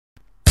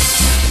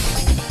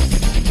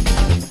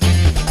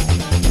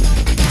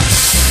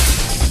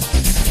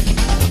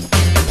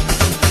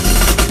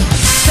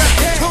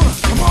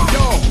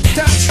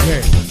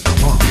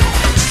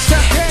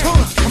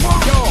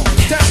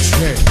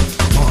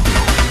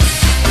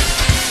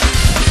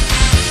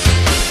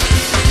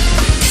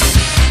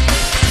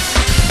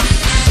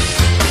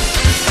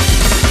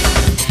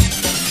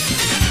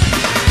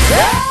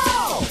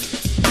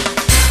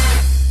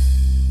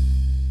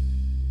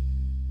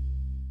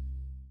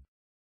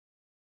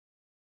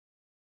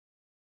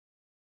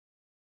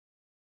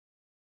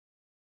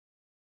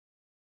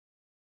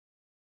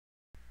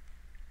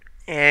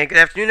And good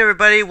afternoon,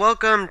 everybody.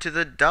 Welcome to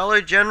the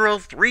Dollar General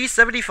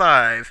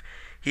 375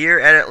 here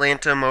at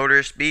Atlanta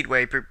Motor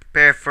Speedway.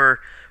 Prepare for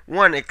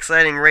one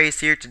exciting race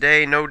here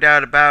today. No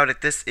doubt about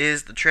it. This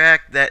is the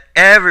track that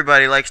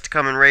everybody likes to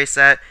come and race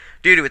at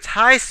due to its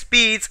high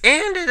speeds,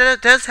 and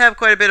it does have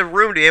quite a bit of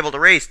room to be able to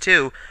race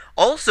too.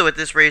 Also at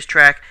this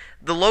racetrack,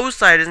 the low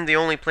side isn't the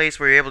only place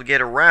where you're able to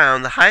get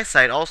around. The high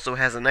side also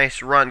has a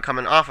nice run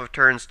coming off of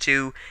turns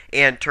 2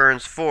 and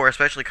turns 4,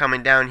 especially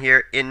coming down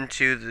here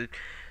into the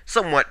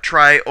somewhat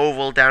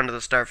tri-oval down to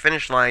the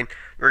start-finish line.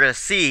 We're going to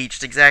see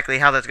just exactly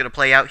how that's going to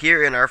play out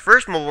here in our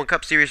first Mobil1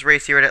 Cup Series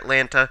race here at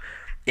Atlanta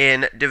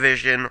in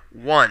Division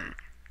 1.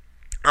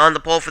 On the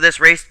pole for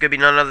this race is going to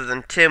be none other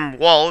than Tim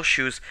Walsh,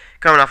 who's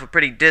coming off a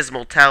pretty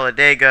dismal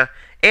Talladega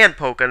and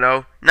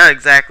Pocono. Not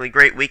exactly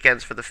great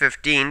weekends for the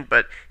 15,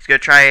 but he's going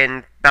to try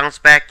and bounce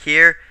back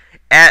here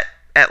at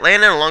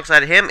Atlanta. And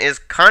alongside of him is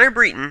Connor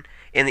Breton.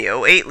 In the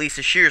 08,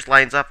 Lisa Shears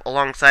lines up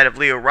alongside of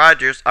Leo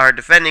Rogers, our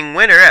defending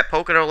winner at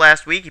Pocono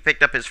last week. He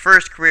picked up his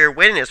first career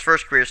win, his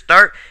first career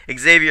start.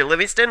 Xavier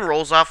Livingston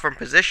rolls off from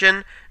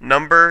position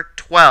number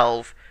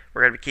 12.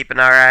 We're going to be keeping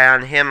our eye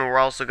on him, and we're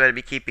also going to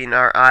be keeping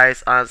our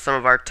eyes on some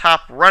of our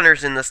top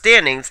runners in the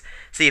standings,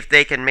 see if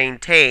they can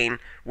maintain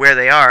where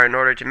they are in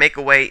order to make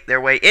their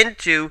way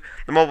into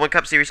the Mobil1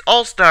 Cup Series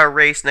All-Star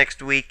race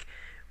next week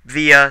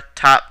via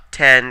top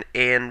 10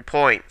 in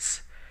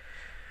points.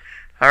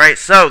 Alright,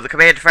 so the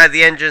command to fire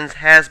the engines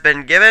has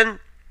been given.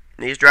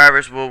 These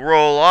drivers will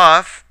roll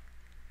off.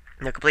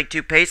 They'll complete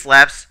 2 pace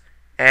laps.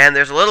 And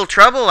there's a little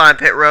trouble on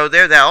pit road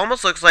there. That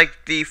almost looks like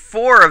the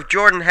 4 of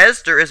Jordan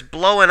Hester is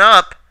blowing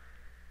up.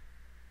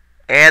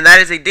 And that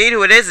is indeed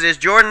who it is. It is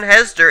Jordan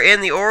Hester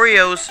in the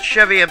Oreos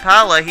Chevy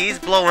Impala. He's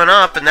blowing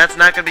up, and that's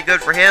not going to be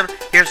good for him.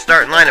 Here's the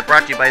starting lineup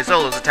brought to you by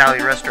Zolo's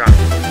Italian Restaurant.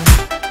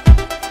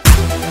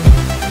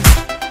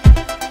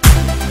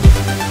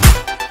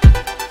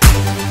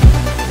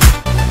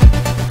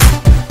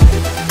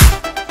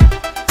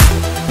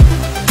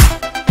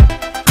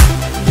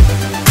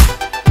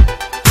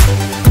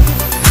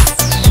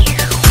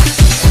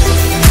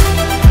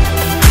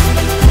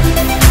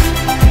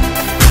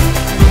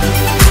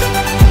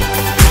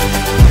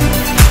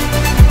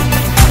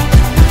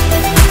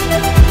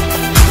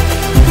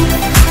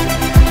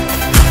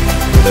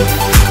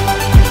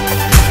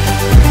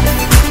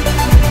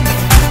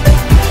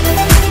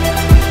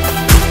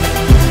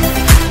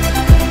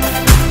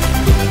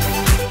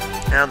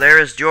 Now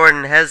there is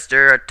Jordan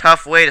Hester, a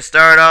tough way to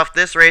start off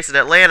this race at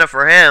Atlanta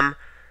for him,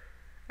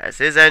 as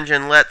his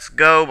engine lets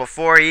go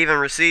before he even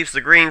receives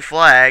the green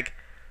flag.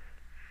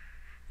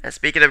 And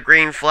speaking of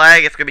green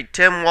flag, it's going to be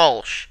Tim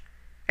Walsh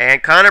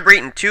and Connor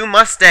Breton, 2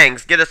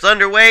 Mustangs, get us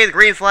underway. The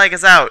green flag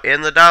is out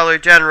in the Dollar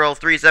General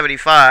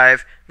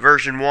 375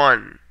 version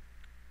 1.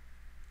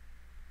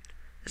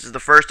 This is the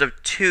first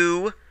of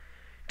 2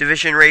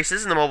 division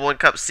races in the Mobil1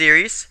 Cup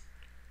Series.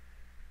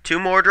 2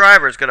 more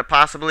drivers going to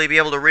possibly be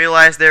able to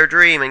realize their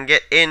dream and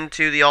get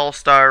into the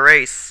All-Star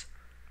race.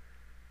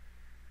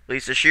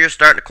 Lisa Shears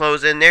starting to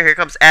close in there. Here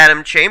comes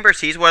Adam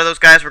Chambers. He's one of those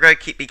guys we're going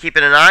to be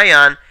keeping an eye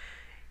on.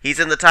 He's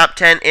in the top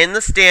 10 in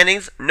the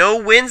standings. No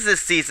wins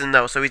this season,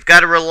 though, so he's got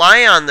to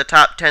rely on the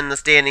top 10 in the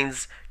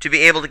standings to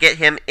be able to get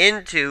him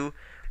into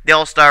the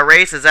All-Star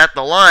race. Is at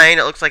the line.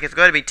 It looks like it's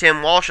going to be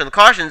Tim Walsh, and the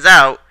caution's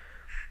out.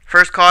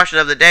 First caution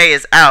of the day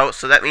is out,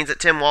 so that means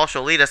that Tim Walsh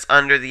will lead us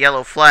under the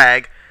yellow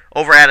flag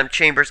over Adam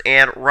Chambers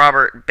and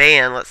Robert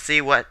Bann. Let's see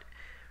what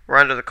we're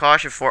under the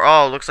caution for.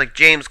 Oh, looks like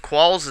James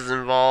Qualls is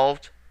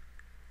involved.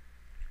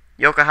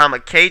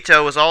 Yokohama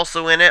Kato is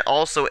also in it.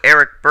 Also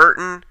Eric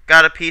Burton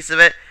got a piece of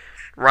it.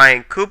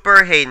 Ryan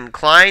Cooper, Hayden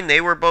Klein, they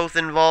were both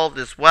involved,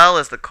 as well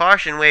as the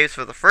caution waves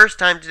for the first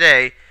time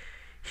today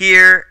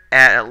here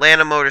at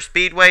Atlanta Motor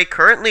Speedway.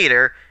 Current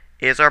leader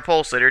is our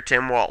pole sitter,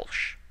 Tim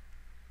Walsh.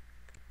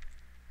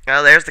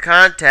 Now there's the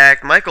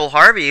contact. Michael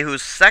Harvey,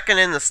 who's second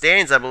in the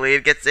standings, I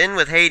believe, gets in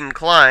with Hayden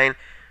Klein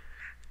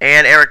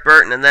and Eric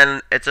Burton, and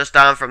then it's just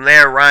on from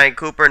there. Ryan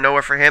Cooper,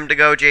 nowhere for him to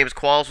go. James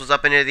Qualls was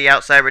up into the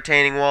outside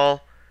retaining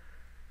wall.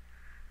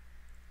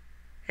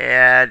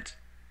 And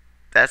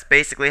that's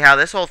basically how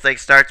this whole thing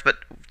starts, but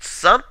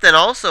something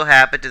also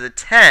happened to the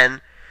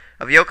 10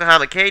 of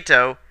Yokohama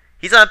Kato.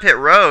 He's on pit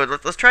road.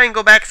 Let's try and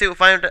go back and see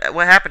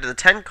what happened to the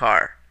 10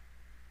 car.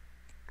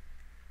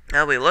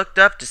 Now, we looked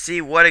up to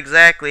see what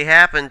exactly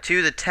happened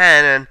to the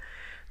 10, and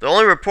the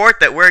only report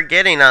that we're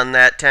getting on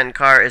that 10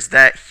 car is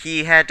that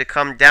he had to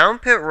come down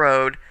pit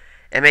road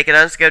and make an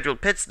unscheduled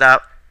pit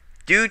stop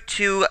due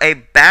to a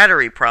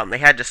battery problem. They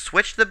had to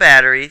switch the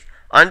battery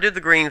under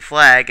the green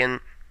flag, and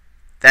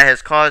that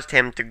has caused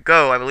him to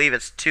go. I believe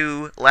it's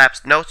 2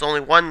 laps. No, it's only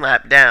 1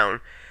 lap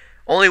down.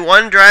 Only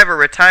 1 driver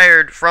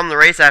retired from the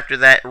race after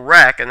that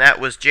wreck, and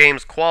that was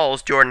James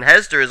Qualls. Jordan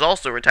Hester is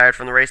also retired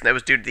from the race, and that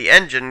was due to the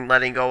engine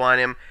letting go on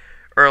him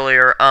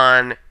earlier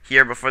on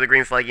here before the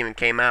green flag even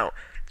came out.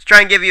 Let's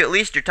try and give you at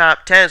least your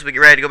top 10 as we get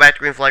ready to go back to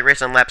green flag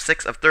race on lap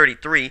 6 of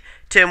 33.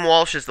 Tim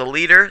Walsh is the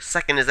leader.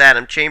 Second is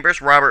Adam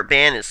Chambers. Robert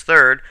Bann is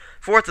third.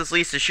 Fourth is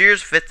Lisa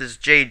Shears. Fifth is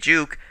Jay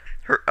Juke.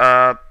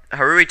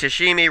 Harui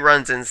Tashimi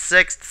runs in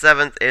 6th.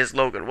 7th is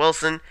Logan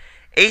Wilson.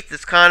 8th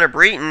is Connor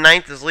Breton.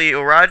 9th is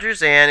Leo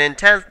Rogers. And in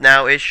 10th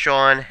now is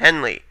Sean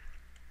Henley.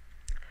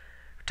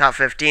 Top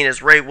 15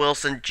 is Ray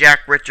Wilson,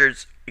 Jack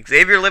Richards,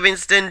 Xavier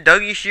Livingston,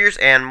 Dougie Shears,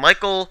 and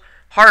Michael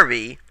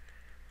Harvey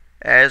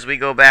as we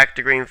go back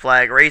to Green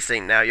Flag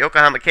Racing. Now,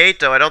 Yokohama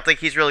Kato, I don't think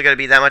he's really going to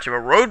be that much of a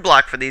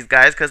roadblock for these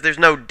guys because there's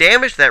no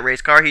damage to that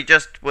race car. He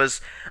just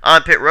was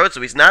on pit road,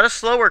 so he's not a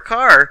slower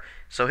car.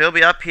 So he'll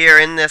be up here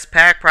in this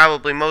pack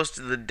probably most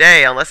of the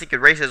day unless he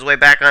could race his way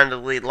back onto the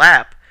lead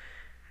lap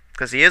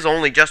because he is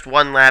only just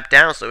one lap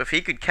down. So if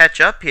he could catch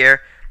up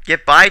here,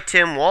 get by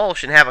Tim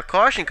Walsh and have a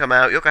caution come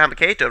out, Yokohama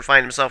Kato would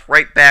find himself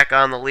right back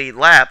on the lead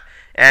lap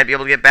and be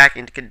able to get back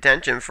into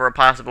contention for a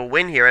possible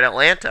win here at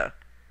Atlanta.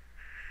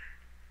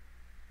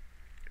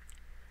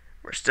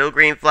 We're still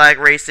Green Flag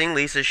Racing.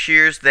 Lisa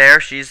Shears there.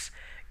 She's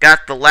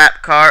got the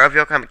lap car of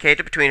Yokohama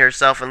Kato between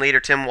herself and leader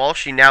Tim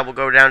Walsh. She now will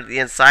go down to the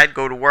inside,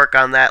 go to work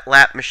on that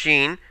lap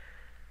machine.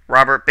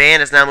 Robert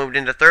Band has now moved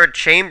into 3rd.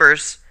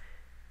 Chambers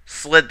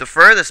slid the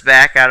furthest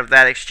back out of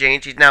that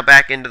exchange. He's now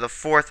back into the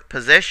 4th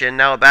position.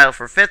 Now a battle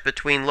for 5th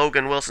between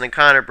Logan Wilson and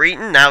Connor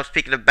Breton. Now,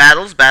 speaking of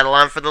battles, battle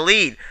on for the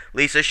lead.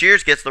 Lisa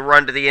Shears gets the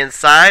run to the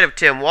inside of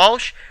Tim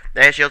Walsh.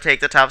 Then she'll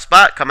take the top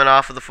spot coming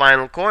off of the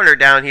final corner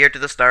down here to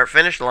the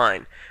start-finish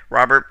line.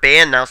 Robert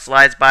Band now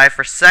slides by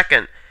for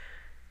 2nd.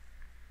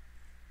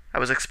 I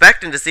was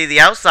expecting to see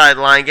the outside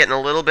line getting a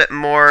little bit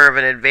more of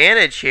an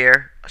advantage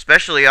here,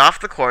 especially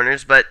off the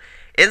corners, but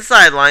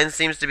inside line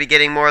seems to be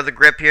getting more of the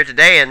grip here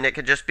today, and it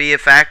could just be a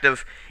fact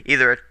of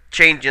either a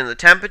change in the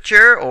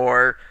temperature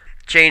or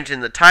change in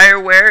the tire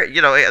wear. You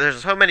know,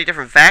 there's so many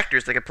different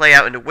factors that could play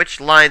out into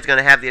which line's going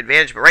to have the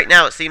advantage, but right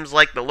now it seems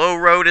like the low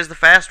road is the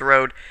fast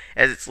road,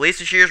 as it's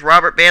Lisa Shears,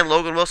 Robert Band,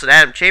 Logan Wilson,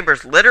 Adam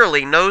Chambers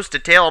literally nose to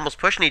tail, almost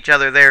pushing each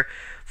other there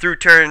through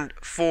turn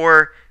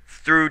 4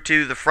 through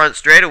to the front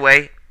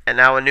straightaway, and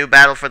now a new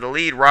battle for the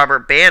lead.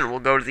 Robert Band will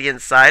go to the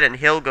inside, and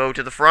he'll go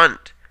to the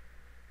front.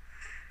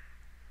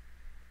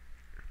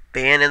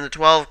 Band in the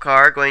 12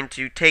 car going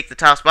to take the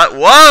top spot.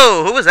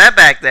 Whoa! Who was that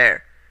back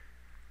there?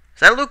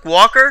 Is that Luke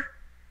Walker?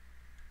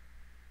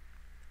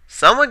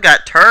 Someone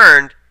got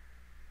turned.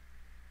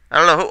 I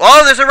don't know who.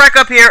 Oh, there's a wreck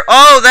up here.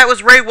 Oh, that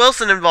was Ray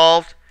Wilson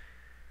involved.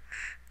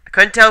 I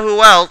couldn't tell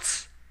who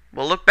else.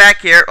 We'll look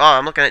back here. Oh,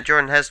 I'm looking at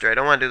Jordan Hester. I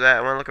don't want to do that.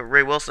 I want to look at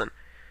Ray Wilson.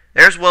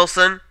 There's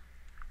Wilson.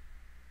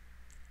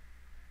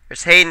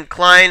 There's Hayden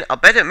Klein. I'll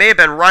bet it may have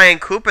been Ryan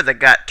Cooper that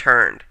got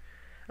turned.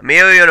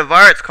 Emilio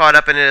Navarrete's caught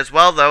up in it as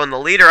well, though, and the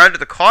leader under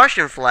the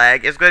caution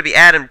flag is going to be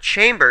Adam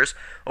Chambers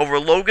over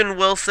Logan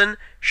Wilson.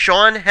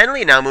 Sean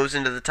Henley now moves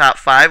into the top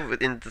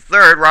 5 into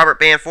 3rd. Robert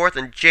Band 4th,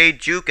 and Jay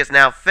Juke is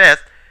now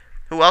 5th.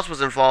 Who else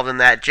was involved in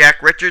that?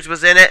 Jack Richards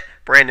was in it.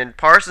 Brandon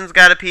Parsons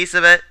got a piece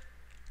of it.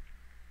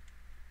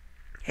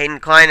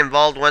 Hayden Klein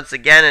involved once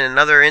again in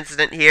another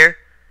incident here.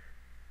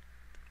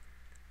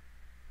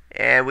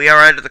 And we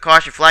are under the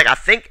caution flag. I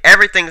think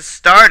everything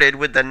started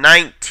with the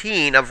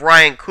 19 of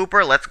Ryan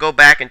Cooper. Let's go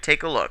back and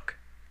take a look.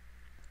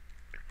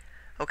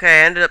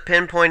 Okay, I ended up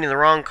pinpointing the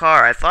wrong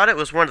car. I thought it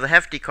was one of the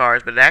hefty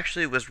cars, but it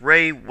actually was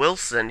Ray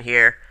Wilson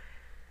here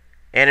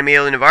and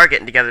Emilio Navarre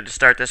getting together to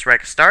start this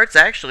wreck. Starts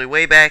actually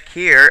way back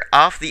here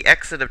off the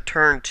exit of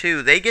turn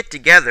 2. They get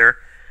together.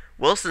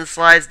 Wilson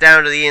slides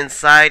down to the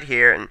inside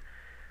here, and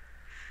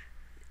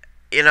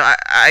you know,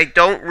 I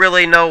don't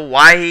really know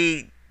why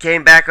he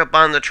came back up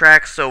on the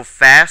track so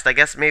fast. I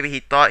guess maybe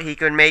he thought he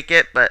could make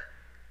it, but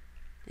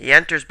he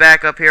enters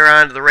back up here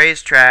onto the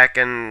racetrack,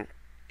 and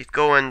he's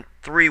going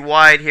 3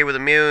 wide here with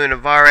Emilio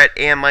Navarre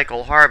and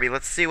Michael Harvey.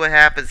 Let's see what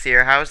happens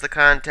here. How does the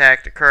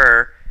contact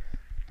occur?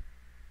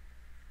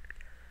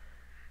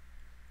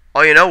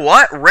 Oh, you know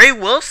what? Ray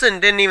Wilson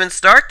didn't even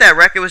start that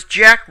wreck. It was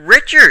Jack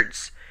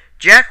Richards.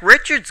 Jack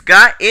Richards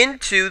got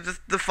into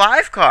the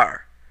 5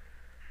 car.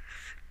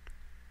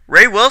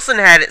 Ray Wilson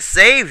had it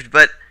saved,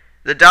 but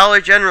the Dollar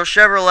General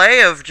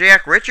Chevrolet of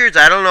Jack Richards,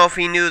 I don't know if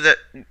he knew that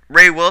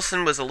Ray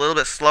Wilson was a little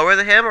bit slower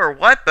than him or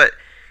what, but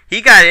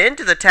he got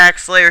into the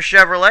Tax Slayer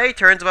Chevrolet,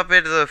 turns him up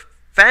into the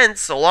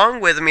fence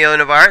along with Emilio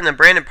Navarre, and then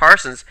Brandon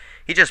Parsons,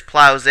 he just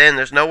plows in.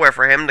 There's nowhere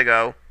for him to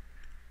go.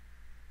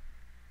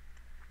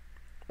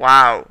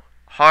 Wow.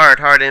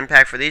 Hard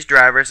impact for these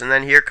drivers, and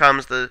then here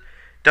comes the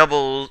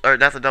double, or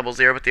not the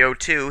 00, but the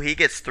 02. He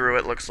gets through,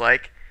 it looks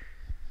like.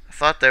 I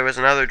thought there was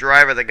another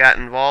driver that got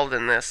involved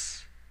in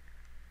this.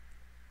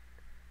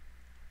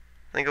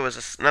 I think it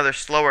was another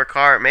slower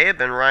car. It may have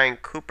been Ryan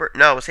Cooper.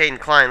 No, it was Hayden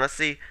Klein. Let's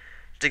see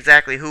just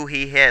exactly who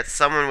he hit.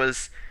 Someone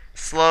was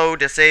slow,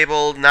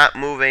 disabled, not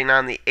moving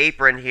on the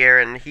apron here,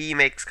 and he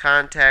makes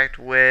contact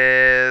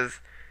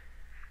with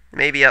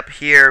maybe up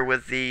here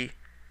with the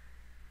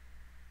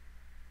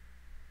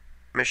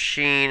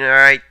machine.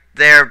 Alright,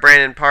 there,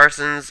 Brandon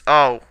Parsons.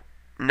 Oh,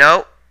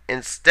 no.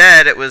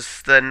 Instead, it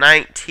was the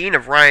 19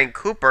 of Ryan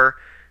Cooper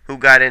who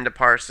got into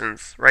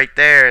Parsons right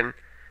there and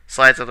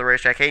slides of the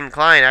racetrack. Hayden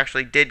Klein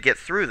actually did get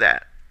through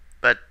that.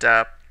 But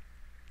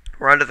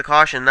we're under the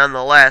caution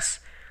nonetheless.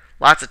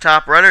 Lots of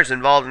top runners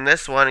involved in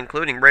this one,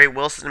 including Ray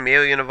Wilson,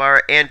 Emilio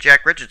Navarra, and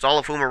Jack Richards, all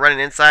of whom are running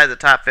inside the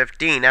top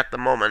 15 at the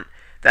moment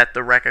that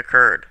the wreck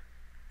occurred.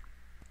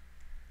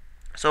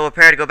 So we'll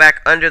prepare to go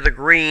back under the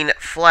green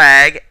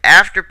flag.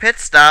 After pit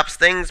stops,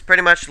 things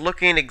pretty much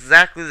looking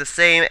exactly the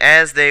same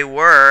as they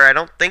were. I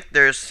don't think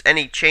there's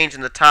any change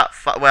in the top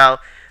five. Well,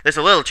 there's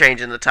a little change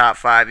in the top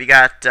five. You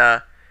got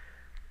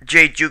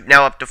Jay Juke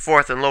now up to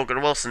 4th and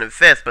Logan Wilson in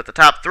 5th, but the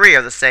top 3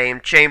 are the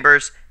same: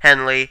 Chambers,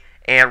 Henley,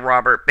 and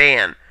Robert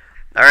Bann.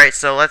 Alright,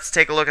 so let's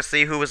take a look and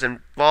see who was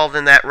involved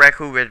in that wreck,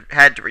 who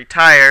had to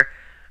retire.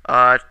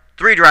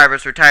 3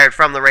 drivers retired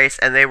from the race,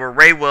 and they were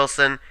Ray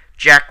Wilson,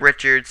 Jack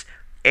Richards,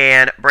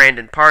 and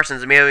Brandon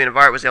Parsons. Emilio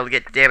Navarre was able to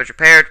get damage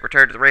repaired,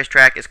 returned to the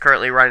racetrack, is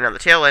currently running on the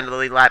tail end of the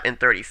lead lap in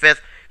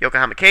 35th.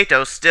 Yokohama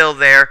Kato still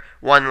there,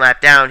 1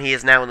 lap down. He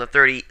is now in the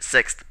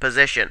 36th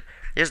position.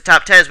 Here's the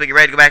top 10 as we get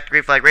ready to go back to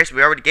green flag racing.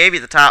 We already gave you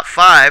the top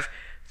 5.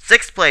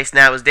 6th place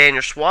now is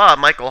Daniel Schwab.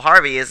 Michael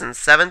Harvey is in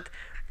 7th.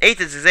 8th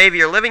is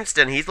Xavier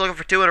Livingston. He's looking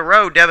for 2 in a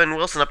row. Devin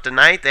Wilson up to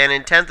 9th. And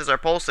in 10th is our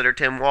pole sitter,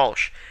 Tim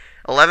Walsh.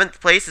 11th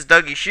place is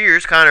Dougie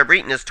Shears. Connor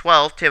Breton is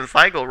 12th. Tim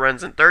Feigl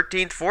runs in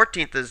 13th.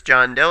 14th is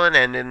John Dillon.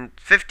 And in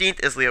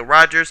 15th is Leo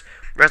Rogers.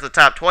 The rest of the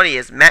top 20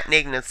 is Matt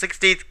Nagan in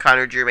 16th.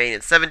 Connor Germain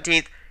in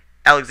 17th.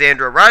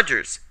 Alexandra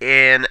Rogers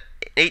in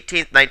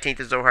 18th. 19th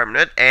is Zohar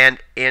Manud. And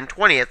in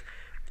 20th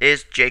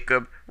is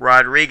Jacob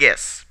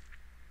Rodriguez.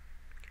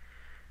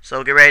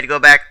 So get ready to go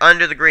back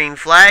under the green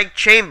flag.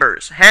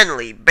 Chambers,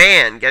 Henley,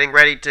 Bann getting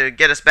ready to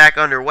get us back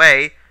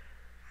underway.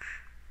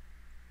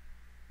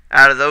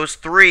 Out of those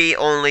 3,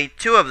 only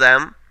 2 of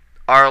them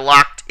are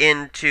locked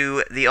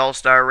into the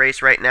All-Star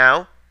race right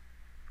now.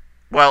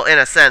 Well, in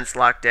a sense,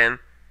 locked in.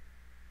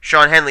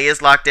 Sean Henley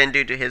is locked in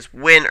due to his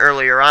win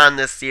earlier on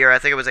this year. I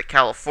think it was at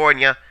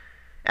California.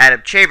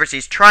 Adam Chambers,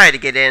 he's trying to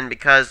get in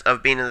because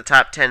of being in the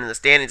top 10 in the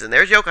standings. And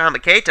there's Yokohama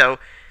Kato.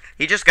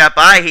 He just got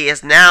by. He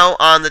is now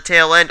on the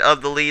tail end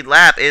of the lead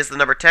lap, is the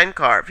number 10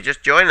 car. If you're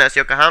just joining us,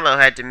 Yokohama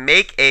had to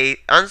make a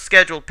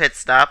unscheduled pit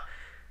stop.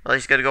 Well,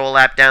 he's going to go a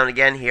lap down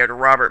again here to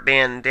Robert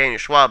Bann and Daniel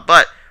Schwab.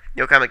 But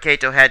Yokohama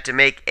Kato had to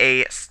make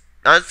a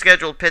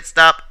unscheduled pit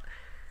stop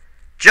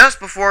just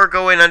before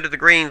going under the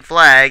green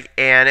flag,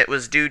 and it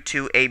was due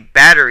to a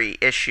battery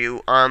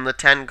issue on the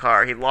 10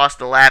 car. He lost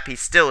a lap. He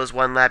still is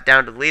 1 lap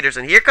down to the leaders.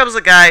 And here comes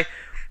a guy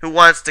who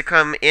wants to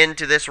come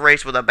into this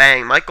race with a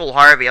bang. Michael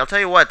Harvey. I'll tell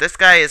you what, this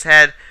guy has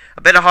had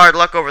a bit of hard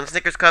luck over in the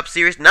Snickers Cup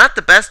Series. Not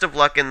the best of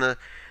luck in the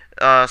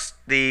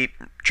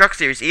Truck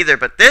Series either,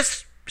 but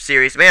this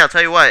series, man, I'll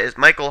tell you what, is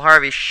Michael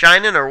Harvey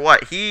shining or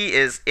what? He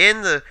is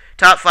in the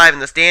top 5 in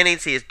the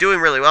standings. He is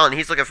doing really well, and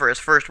he's looking for his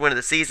first win of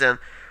the season.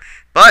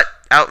 But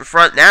out in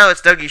front now,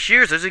 it's Dougie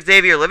Shears. There's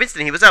Xavier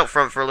Livingston. He was out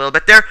front for a little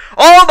bit there.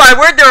 Oh, my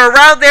word, they're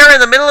around there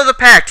in the middle of the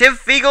pack. Tim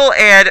Feigl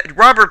and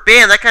Robert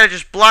Bann. That kind of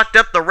just blocked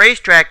up the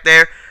racetrack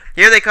there.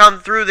 Here they come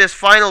through this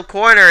final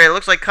corner. It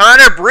looks like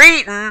Connor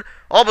Breton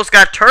almost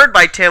got turned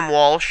by Tim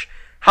Walsh.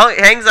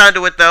 Hangs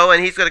onto it, though,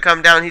 and he's going to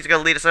come down. He's going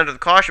to lead us under the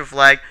caution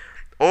flag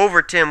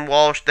over Tim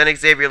Walsh, then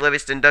Xavier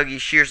Livingston, Dougie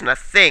Shears, and I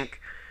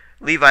think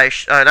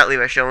not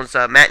Levi Jones,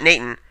 Matt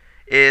Nathan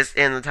is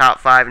in the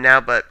top 5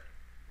 now, but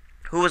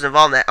who was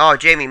involved in that? Oh,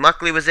 Jamie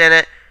Muckley was in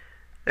it.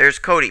 There's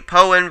Cody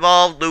Poe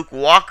involved. Luke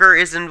Walker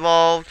is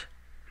involved.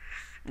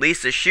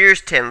 Lisa Shears,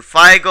 Tim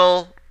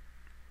Feigl.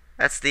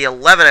 That's the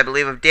 11, I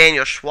believe, of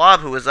Daniel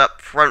Schwab, who was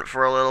up front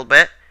for a little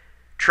bit.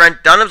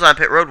 Trent Dunham's on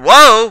pit road.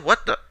 Whoa!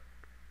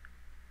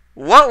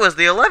 What was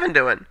the 11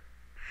 doing?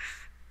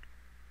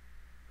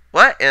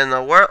 What in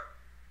the world?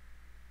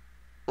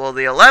 Well,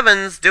 the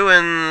 11's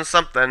doing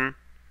something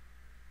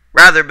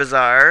rather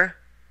bizarre.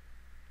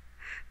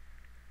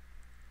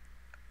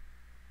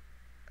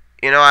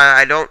 You know,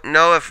 I don't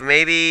know if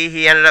maybe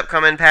he ended up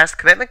coming past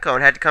the commitment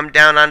cone, had to come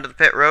down onto the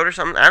pit road or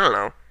something. I don't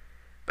know.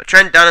 But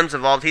Trent Dunham's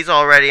involved. He's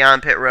already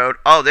on pit road.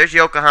 Oh, there's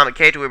Yokohama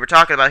Kato. We were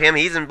talking about him.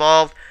 He's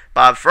involved.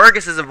 Bob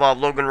Fergus is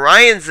involved. Logan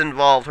Ryan's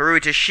involved.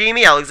 Haruhi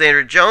Tashimi,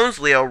 Alexander Jones,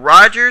 Leo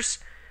Rogers.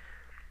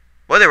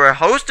 Well, there were a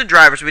host of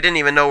drivers we didn't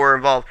even know were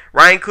involved.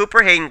 Ryan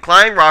Cooper, Hayden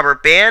Klein,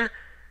 Robert Bann,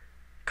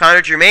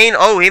 Connor Germain.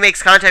 Oh, he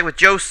makes contact with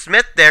Joe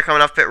Smith there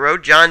coming off pit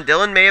road. John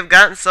Dillon may have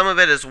gotten some of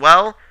it as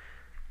well.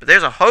 But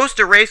there's a host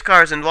of race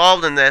cars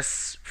involved in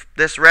this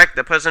wreck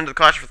that puts us under the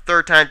caution for the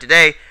 3rd time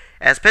today.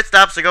 As pit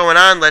stops are going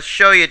on, let's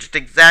show you just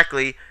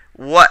exactly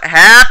what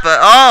happened.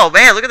 Oh,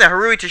 man, look at that.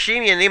 Haruhi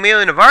Tashimi and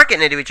Emilio Navarre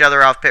getting into each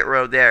other off pit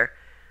road there.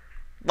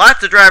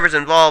 Lots of drivers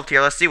involved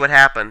here. Let's see what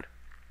happened.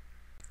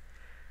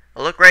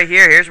 Well, look right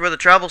here. Here's where the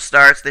trouble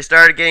starts. They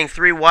started getting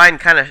 3 wide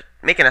and kind of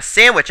making a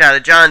sandwich out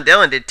of John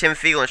Dillon, did Tim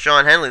Feigl and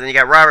Sean Henley. Then you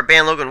got Robert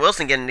Bann, Logan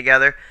Wilson getting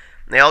together.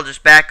 And they all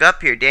just back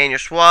up here. Daniel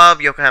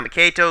Schwab, Yokohama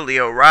Kato,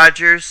 Leo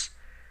Rogers.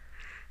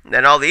 And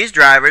then all these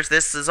drivers,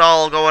 this is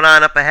all going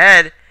on up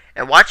ahead.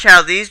 And watch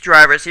how these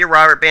drivers here,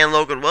 Robert Bann,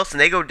 Logan Wilson,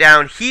 they go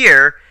down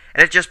here,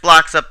 and it just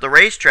blocks up the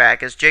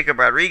racetrack as Jacob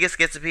Rodriguez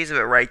gets a piece of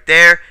it right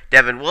there.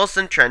 Devin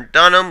Wilson, Trent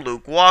Dunham,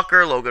 Luke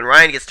Walker, Logan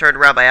Ryan gets turned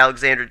around by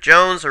Alexander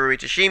Jones, Haruhi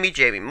Tashimi,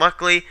 Jamie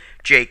Muckley,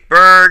 Jake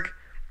Berg,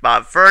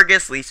 Bob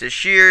Fergus, Lisa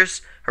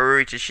Shears,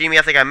 Haruri Tashimi,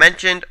 I think I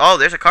mentioned. Oh,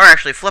 there's a car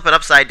actually flipping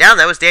upside down.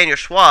 That was Daniel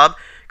Schwab.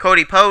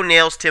 Cody Poe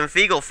nails Tim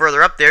Fiegel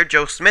further up there.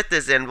 Joe Smith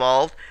is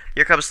involved.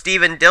 Here comes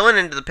Stephen Dillon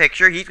into the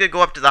picture. He's going to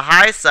go up to the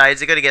high side. Is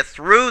he going to get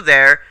through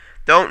there?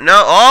 Don't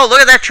know. Oh,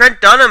 look at that. Trent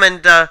Dunham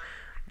and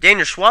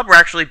Daniel Schwab were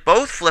actually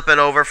both flipping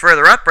over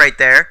further up right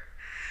there.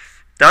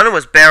 Dunham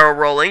was barrel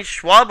rolling.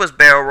 Schwab was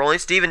barrel rolling.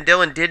 Stephen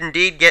Dillon did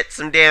indeed get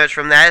some damage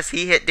from that as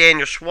he hit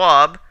Daniel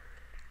Schwab.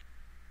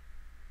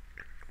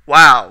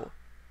 Wow.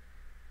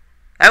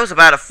 That was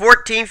about a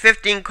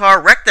 14-15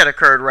 car wreck that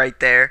occurred right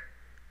there.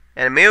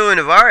 And Emilio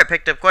Navarre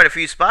picked up quite a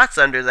few spots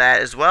under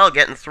that as well,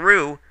 getting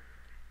through.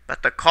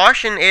 But the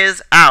caution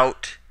is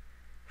out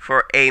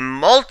for a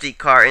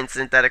multi-car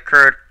incident that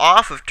occurred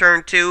off of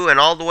turn 2 and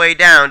all the way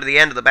down to the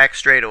end of the back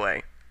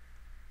straightaway.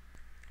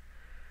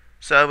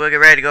 So we'll get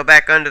ready to go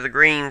back under the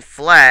green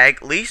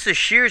flag. Lisa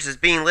Shears is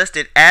being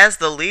listed as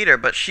the leader,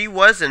 but she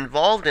was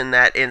involved in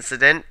that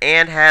incident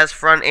and has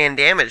front end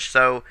damage.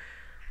 So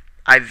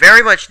I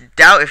very much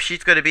doubt if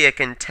she's going to be a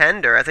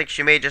contender. I think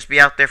she may just be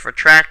out there for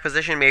track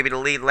position, maybe to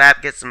lead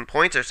lap, get some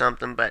points or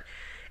something. But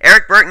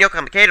Eric Burton and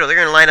Yokohama Kato, they're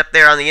going to line up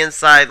there on the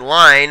inside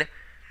line.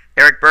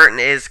 Eric Burton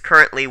is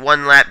currently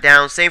 1 lap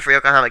down. Same for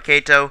Yokohama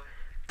Kato.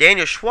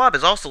 Daniel Schwab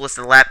is also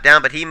listed a lap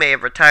down, but he may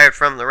have retired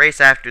from the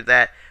race after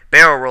that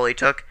barrel roll he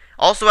took.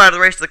 Also out of the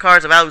race are the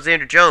cars of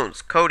Alexander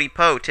Jones, Cody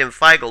Poe, Tim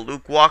Feigl,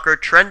 Luke Walker.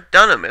 Trent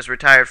Dunham is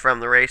retired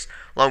from the race,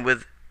 along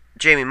with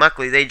Jamie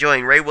Muckley. They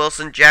join Ray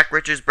Wilson, Jack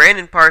Richards,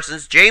 Brandon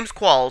Parsons, James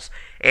Qualls,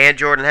 and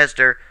Jordan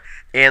Hester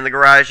in the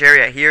garage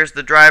area. Here's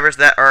the drivers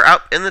that are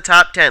out in the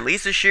top 10.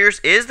 Lisa Shears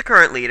is the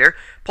current leader.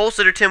 Pole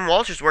sitter Tim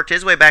Walsh has worked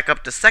his way back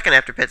up to second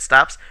after pit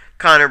stops.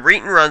 Connor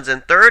Breton runs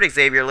in third.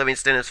 Xavier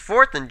Livingston is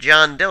fourth, and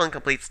John Dillon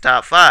completes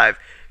top 5.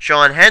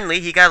 Sean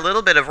Henley, he got a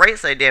little bit of right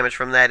side damage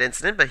from that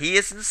incident, but he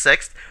is in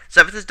 6th.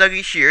 7th is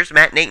Dougie Shears.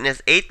 Matt Nathan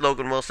is 8th.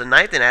 Logan Wilson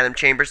 9th, and Adam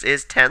Chambers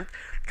is 10th.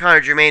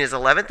 Connor Germain is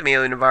 11th.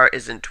 Emilio Navarre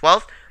is in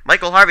 12th.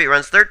 Michael Harvey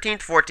runs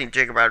 13th. 14th,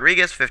 Jacob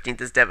Rodriguez. 15th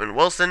is Devin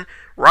Wilson.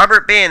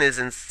 Robert Bann is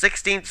in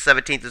 16th.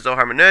 17th is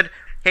Zohar Manud.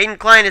 Hayden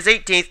Klein is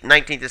 18th.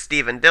 19th is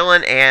Stephen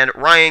Dillon. And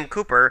Ryan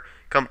Cooper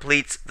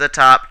completes the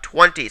top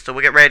 20. So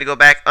we'll get ready to go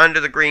back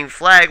under the green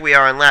flag. We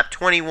are on lap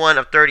 21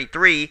 of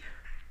 33.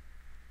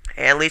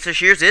 And Lisa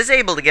Shears is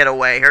able to get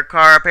away. Her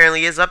car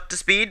apparently is up to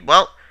speed.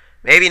 Well,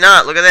 maybe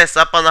not. Look at this.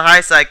 Up on the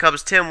high side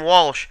comes Tim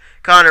Walsh,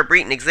 Connor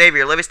Breton,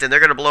 Xavier Livingston. They're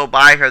going to blow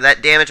by her.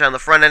 That damage on the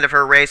front end of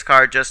her race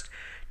car just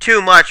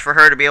too much for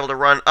her to be able to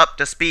run up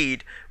to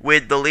speed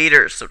with the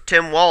leaders. So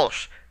Tim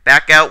Walsh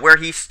back out where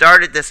he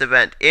started this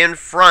event, in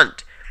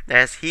front,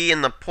 as he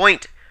in the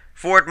point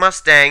Ford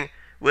Mustang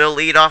will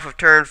lead off of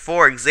turn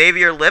 4.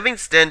 Xavier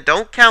Livingston,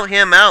 don't count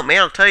him out.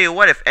 Man, I'll tell you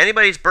what, if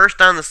anybody's burst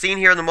on the scene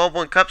here in the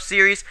Mobil1 Cup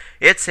Series,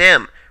 it's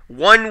him.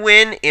 1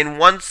 win in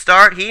 1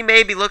 start. He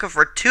may be looking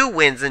for 2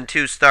 wins in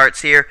 2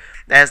 starts here,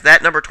 as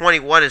that number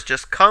 21 has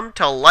just come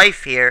to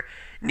life here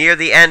near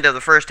the end of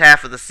the first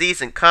half of the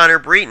season. Connor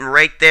Breton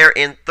right there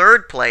in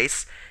 3rd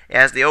place,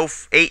 as the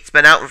 08's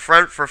been out in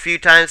front for a few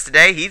times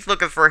today. He's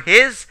looking for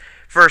his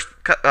first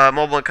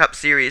Mobil1 Cup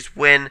Series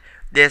win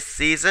this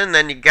season.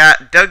 Then you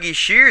got Dougie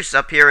Shears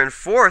up here in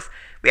 4th.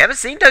 We haven't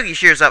seen Dougie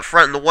Shears up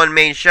front in the One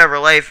Main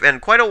Chevrolet in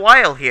quite a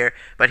while here,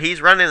 but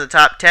he's running in the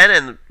top 10,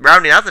 and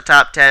rounding out the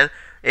top 10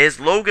 is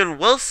Logan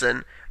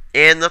Wilson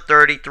in the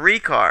 33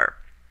 car.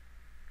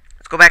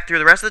 Let's go back through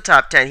the rest of the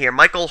top 10 here.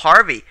 Michael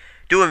Harvey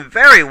doing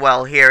very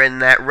well here in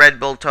that Red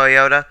Bull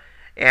Toyota,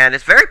 and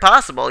it's very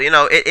possible,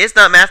 it is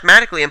not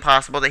mathematically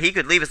impossible that he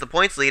could leave as the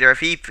points leader if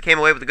he came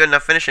away with a good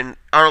enough finish and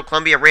Arnold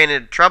Columbia ran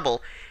into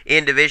trouble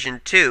in Division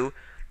 2.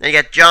 Then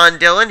you got John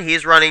Dillon.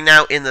 He's running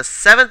now in the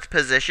 7th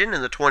position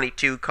in the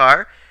 22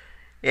 car.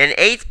 In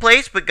 8th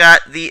place, we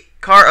got the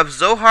car of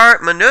Zohar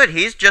Manud.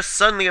 He's just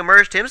suddenly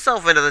emerged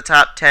himself into the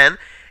top 10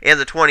 in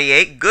the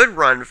 28. Good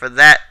run for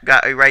that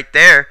guy right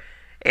there.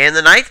 In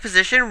the 9th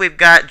position, we've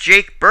got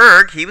Jake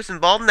Berg. He was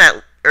involved in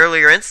that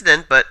earlier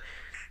incident, but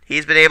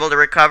he's been able to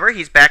recover.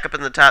 He's back up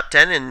in the top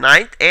 10 in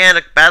 9th. And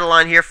a battle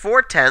on here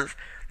for 10th.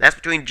 That's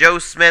between Joe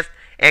Smith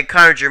and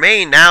Connor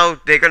Germain.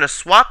 Now they're going to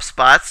swap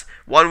spots.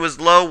 One was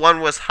low, one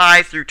was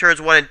high through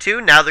turns 1 and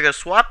 2. Now they're going to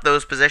swap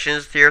those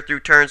positions here through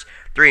turns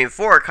 3 and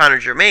 4. Connor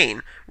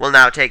Germain will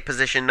now take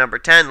position number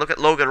 10. Look at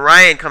Logan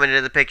Ryan coming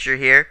into the picture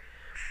here.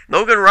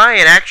 Logan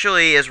Ryan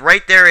actually is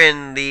right there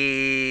in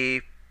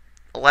the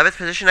 11th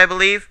position, I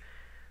believe.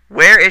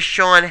 Where is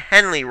Sean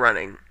Henley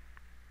running?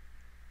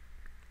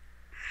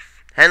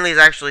 Henley's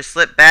actually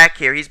slipped back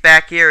here. He's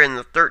back here in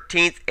the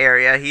 13th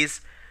area.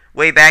 He's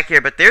way back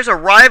here. But there's a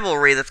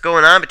rivalry that's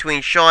going on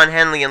between Sean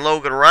Henley and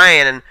Logan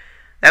Ryan, and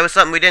that was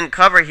something we didn't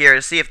cover here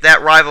to see if that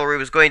rivalry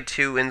was going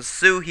to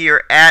ensue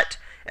here at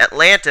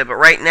Atlanta. But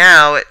right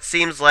now, it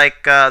seems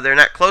like they're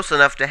not close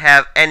enough to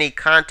have any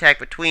contact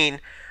between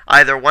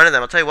either one of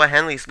them. I'll tell you what,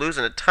 Henley's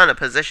losing a ton of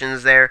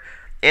positions there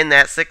in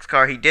that 6th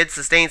car. He did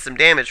sustain some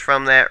damage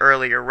from that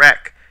earlier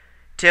wreck.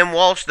 Tim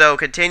Walsh, though,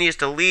 continues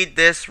to lead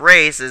this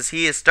race as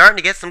he is starting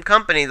to get some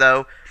company,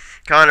 though,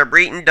 Connor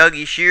Breton,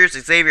 Dougie Shears,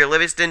 Xavier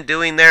Livingston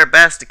doing their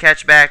best to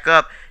catch back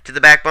up to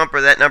the back bumper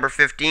of that number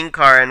 15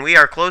 car, and we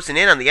are closing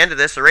in on the end of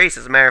this race.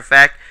 As a matter of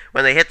fact,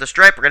 when they hit the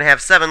stripe, we're going to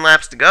have 7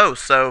 laps to go.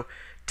 So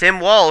Tim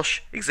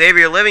Walsh,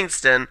 Xavier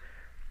Livingston,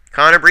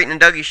 Connor Breton, and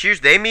Dougie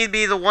Shears, they may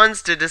be the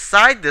ones to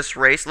decide this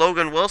race.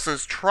 Logan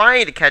Wilson's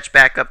trying to catch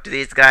back up to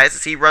these guys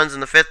as he runs in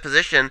the 5th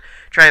position,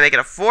 trying to make it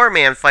a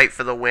 4-man fight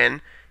for the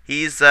win.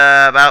 He's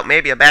about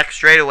maybe a back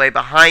straightaway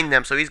behind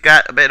them, so he's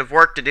got a bit of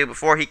work to do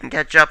before he can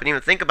catch up and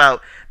even think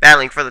about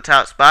battling for the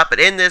top spot.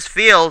 But in this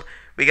field,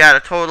 we got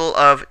a total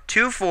of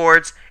 2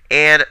 Fords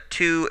and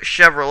 2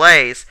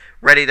 Chevrolets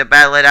ready to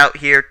battle it out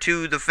here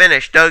to the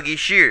finish. Dougie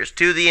Shears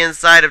to the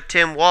inside of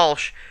Tim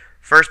Walsh.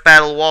 First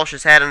battle Walsh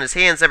has had on his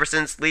hands ever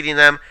since leading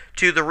them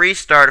to the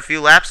restart a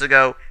few laps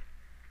ago.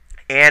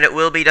 And it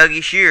will be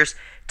Dougie Shears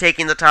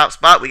taking the top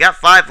spot. We got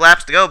 5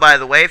 laps to go, by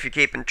the way, if you're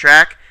keeping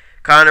track.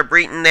 Connor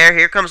Breton there.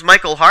 Here comes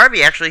Michael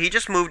Harvey. Actually, he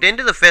just moved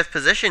into the 5th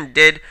position,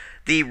 did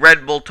the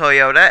Red Bull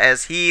Toyota,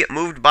 as he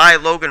moved by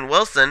Logan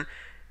Wilson.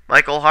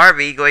 Michael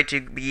Harvey going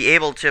to be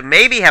able to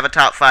maybe have a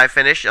top 5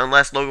 finish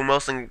unless Logan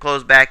Wilson can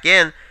close back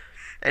in.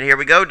 And here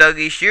we go.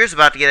 Dougie Shears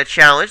about to get a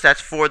challenge. That's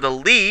for the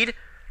lead,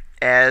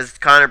 as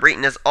Connor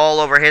Breton is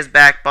all over his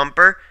back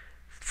bumper.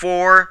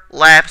 4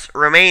 laps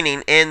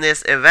remaining in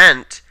this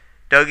event.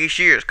 Dougie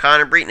Shears,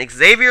 Connor Breton,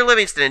 Xavier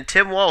Livingston, and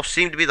Tim Walsh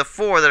seem to be the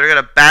 4 that are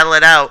going to battle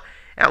it out.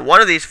 And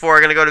one of these 4 are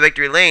going to go to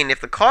victory lane.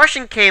 If the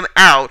caution came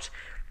out,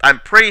 I'm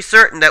pretty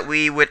certain that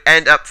we would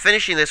end up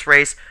finishing this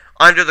race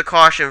under the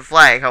caution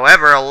flag.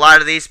 However, a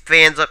lot of these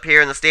fans up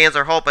here in the stands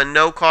are hoping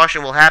no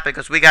caution will happen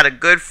because we got a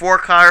good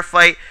 4-car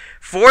fight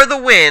for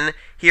the win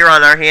here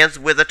on our hands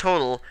with a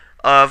total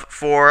of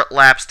 4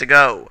 laps to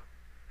go.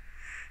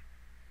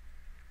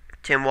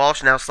 Tim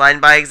Walsh now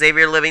sliding by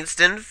Xavier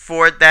Livingston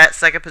for that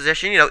 2nd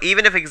position. You know,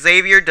 even if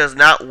Xavier does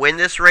not win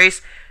this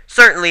race,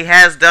 certainly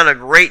has done a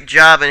great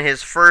job in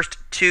his first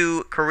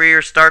 2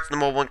 career starts in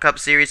the Mobil1 Cup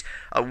Series.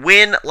 A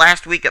win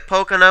last week at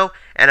Pocono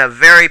and a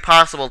very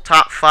possible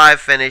top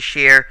 5 finish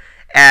here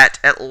at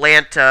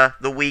Atlanta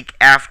the week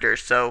after.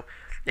 So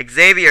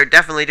Xavier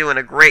definitely doing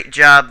a great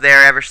job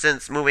there ever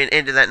since moving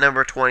into that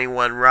number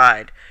 21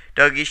 ride.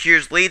 Dougie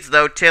Shears leads,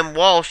 though. Tim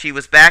Walsh, he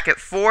was back at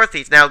 4th.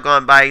 He's now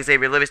gone by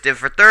Xavier Livingston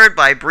for 3rd,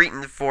 by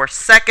Breton for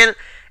 2nd,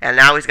 and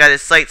now he's got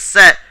his sights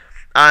set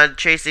on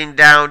chasing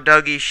down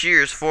Dougie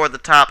Shears for the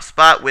top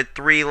spot with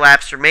 3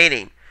 laps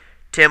remaining.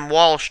 Tim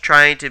Walsh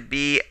trying to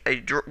be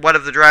one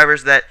of the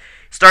drivers that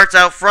starts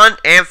out front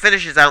and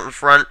finishes out in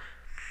front,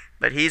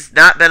 but he's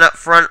not been up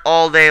front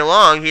all day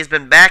long. He's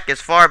been back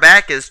as far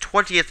back as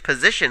 20th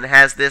position,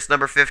 has this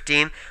number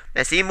 15,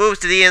 as he moves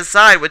to the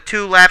inside with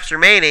 2 laps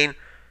remaining.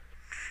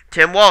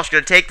 Tim Walsh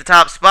going to take the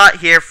top spot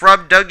here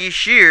from Dougie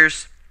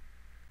Shears.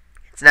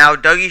 It's now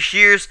Dougie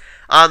Shears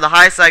on the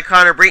high side,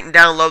 Connor Breton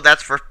down low.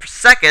 That's for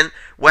 2nd.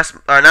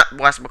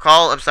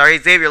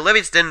 Xavier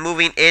Livingston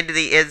moving into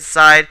the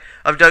inside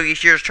of Dougie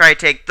Shears, trying to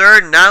take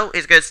 3rd. Now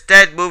he's going to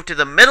instead move to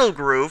the middle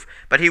groove,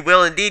 but he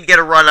will indeed get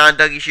a run on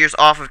Dougie Shears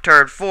off of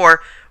turn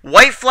 4.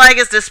 White flag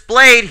is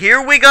displayed.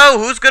 Here we go.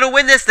 Who's going to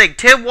win this thing?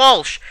 Tim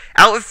Walsh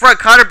out in front.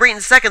 Connor Breton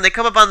 2nd. They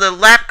come up on the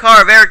lap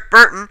car of Eric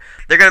Burton.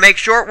 They're going to make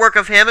short work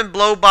of him and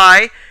blow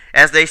by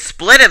as they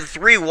split him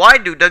 3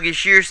 wide to Dougie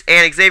Shears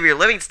and Xavier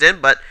Livingston,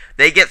 but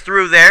they get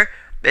through there.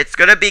 It's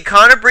going to be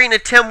Connor Breton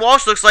and Tim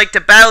Walsh, looks like,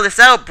 to battle this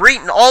out.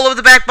 Breton all over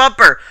the back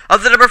bumper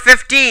of the number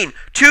 15.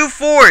 2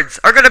 Fords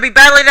are going to be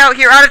battling out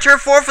here out of turn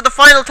 4 for the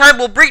final time.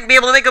 Will Breton be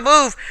able to make a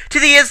move to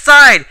the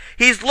inside?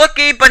 He's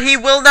looking, but he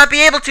will not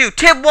be able to.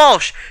 Tim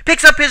Walsh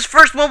picks up his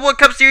first Mobil1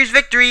 Cup Series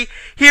victory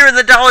here in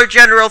the Dollar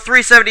General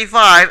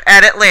 375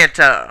 at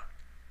Atlanta.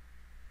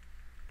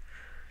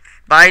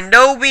 By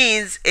no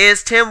means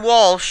is Tim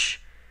Walsh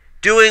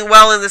doing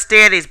well in the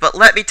standings, but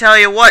let me tell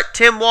you what,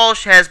 Tim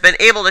Walsh has been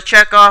able to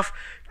check off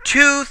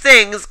 2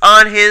 things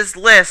on his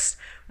list.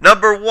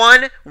 Number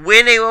 1,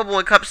 win a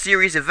Mobil1 Cup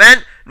Series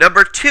event.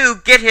 Number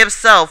 2, get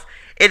himself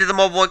into the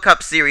Mobil1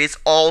 Cup Series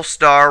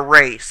All-Star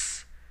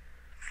race.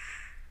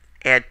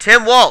 And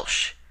Tim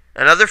Walsh,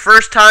 another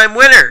first-time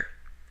winner.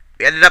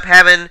 We ended up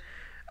having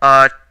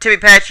Timmy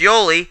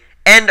Pacioli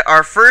end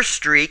our first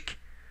streak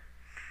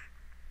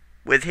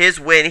with his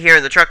win here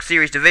in the Truck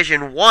Series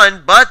Division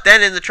 1, but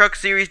then in the Truck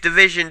Series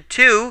Division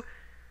 2,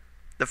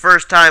 the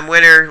first-time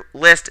winner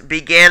list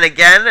began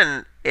again,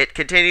 and it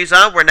continues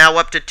on. We're now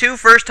up to 2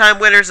 first-time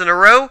winners in a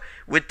row,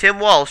 with Tim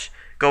Walsh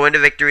going to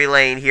victory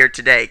lane here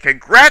today.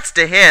 Congrats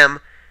to him.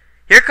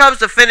 Here comes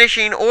the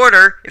finishing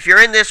order. If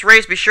you're in this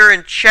race, be sure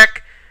and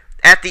check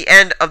at the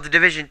end of the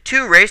Division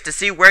 2 race to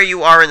see where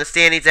you are in the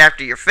standings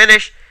after your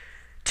finish.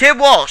 Tim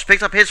Walsh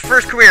picks up his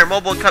first career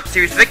Mobil1 Cup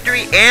Series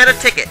victory and a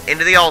ticket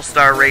into the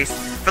All-Star race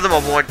for the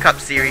Mobil1 Cup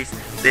Series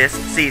this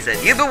season.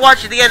 You've been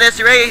watching the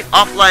NNSCRA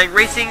Offline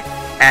Racing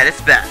at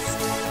its best.